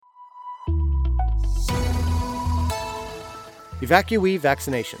Evacuee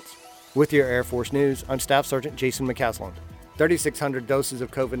vaccinations. With your Air Force News, I'm Staff Sergeant Jason McCaslin. 3,600 doses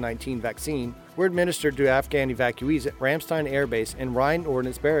of COVID-19 vaccine were administered to Afghan evacuees at Ramstein Air Base in Rhine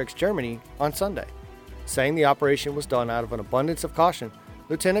Ordnance Barracks, Germany, on Sunday. Saying the operation was done out of an abundance of caution,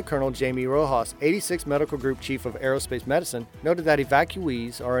 Lieutenant Colonel Jamie Rojas, 86th Medical Group Chief of Aerospace Medicine, noted that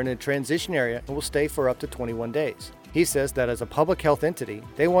evacuees are in a transition area and will stay for up to 21 days. He says that as a public health entity,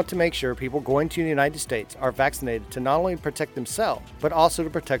 they want to make sure people going to the United States are vaccinated to not only protect themselves, but also to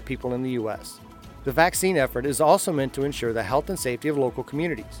protect people in the U.S. The vaccine effort is also meant to ensure the health and safety of local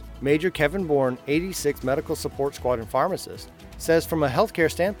communities. Major Kevin Bourne, 86th Medical Support Squadron pharmacist, says from a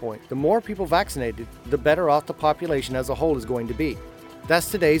healthcare standpoint, the more people vaccinated, the better off the population as a whole is going to be. That's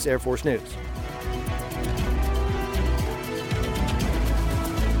today's Air Force News.